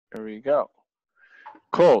There we go.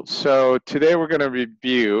 Cool. So today we're going to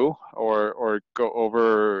review or go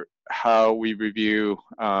over how we review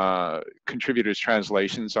contributors'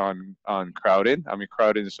 translations on CrowdIn. I mean,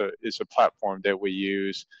 CrowdIn is a platform that we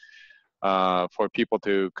use for people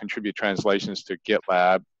to contribute translations to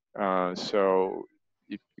GitLab. So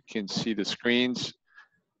if you can see the screens.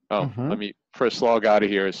 Oh, let me first log out of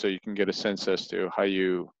here so you can get a sense as to how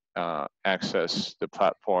you access the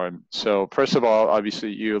platform. So first of all,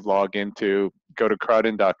 obviously you log into, go to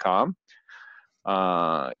crowdin.com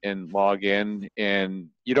and log in, and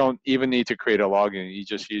you don't even need to create a login. You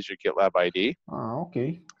just use your GitLab ID.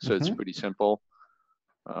 Okay. So it's pretty simple.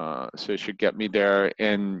 So it should get me there,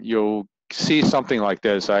 and you'll see something like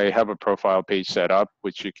this. I have a profile page set up,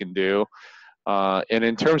 which you can do. And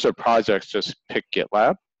in terms of projects, just pick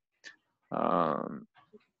GitLab.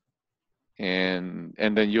 And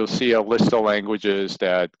then you'll see a list of languages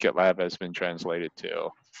that GitLab has been translated to.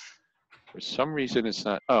 For some reason, it's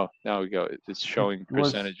not. Oh, now we go. It's showing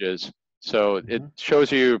percentages. So it shows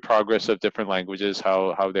you progress of different languages,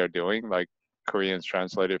 how they're doing. Like Korean's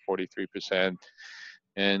translated 43%,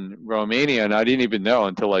 and Romanian, I didn't even know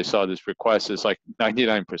until I saw this request, is like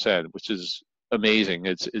 99%, which is amazing.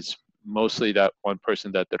 It's mostly that one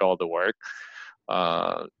person that did all the work.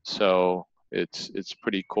 So it's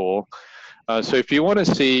pretty cool. So if you want to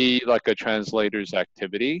see like a translator's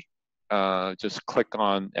activity, just click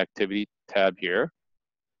on Activity tab here.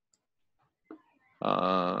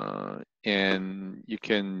 And you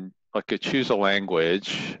can choose a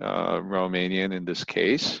language, Romanian in this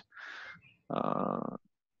case.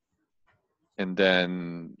 And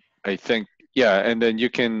then I think, yeah, and then you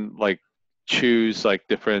can choose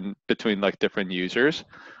between different users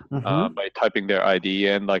by typing their ID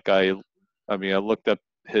in. I looked up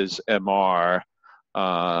his MR,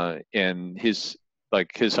 and his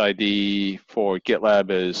ID for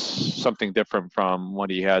GitLab is something different from what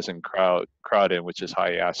he has in CrowdIn, which is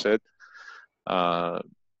high acid.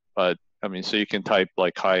 But I mean, so you can type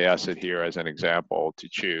high acid here as an example to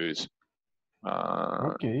choose.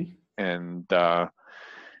 Okay. And so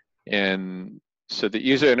the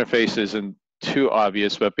user interface isn't too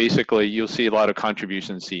obvious, but basically you'll see a lot of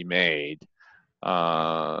contributions he made.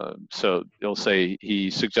 So it'll say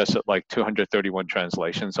he suggested 231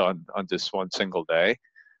 translations on this one single day.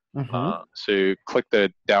 So you click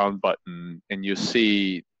the down button and you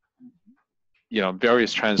see,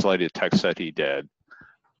 various translated texts that he did.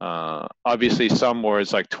 Obviously some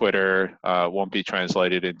words like Twitter won't be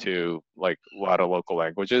translated into a lot of local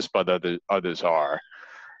languages, but others are.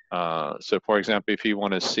 So for example, if you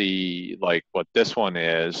want to see what this one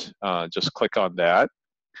is, just click on that.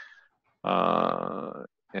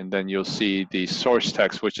 And then you'll see the source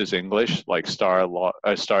text, which is English, star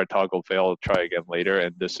toggle fail, try again later.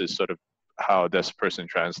 And this is sort of how this person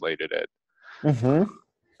translated it.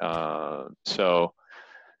 So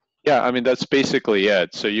yeah, I mean, that's basically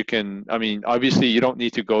it. So you can, I mean, obviously you don't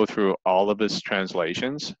need to go through all of his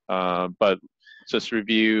translations, but just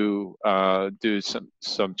review, do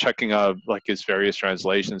some checking of his various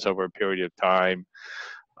translations over a period of time.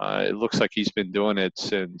 It looks like he's been doing it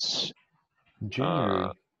since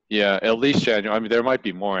January. Yeah, at least January. I mean, there might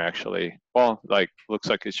be more actually. Well, looks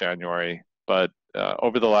like it's January, but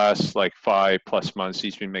over the last 5+ months,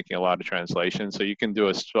 he's been making a lot of translations. So you can do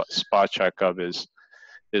a spot check of his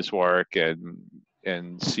work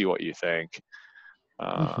and see what you think.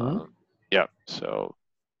 Yeah, so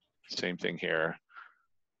same thing here.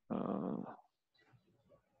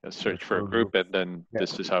 Search for a group, and then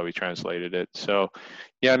this is how we translated it. So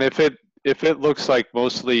yeah, and if it looks like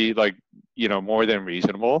mostly more than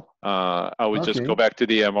reasonable, I would just go back to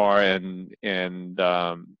the MR and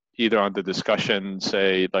either on the discussion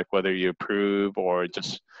say whether you approve or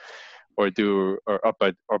do up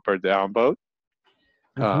or down vote.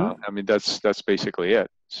 I mean, that's basically it.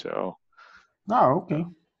 So okay.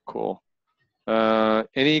 Cool.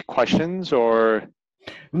 Any questions or?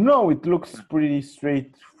 No, it looks pretty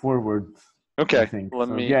straightforward. Okay. I think. Let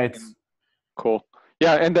so, me. Yeah, it's cool.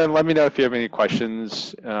 Yeah, and then let me know if you have any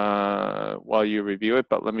questions while you review it.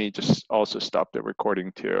 But let me just also stop the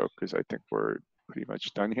recording too, because I think we're pretty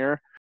much done here.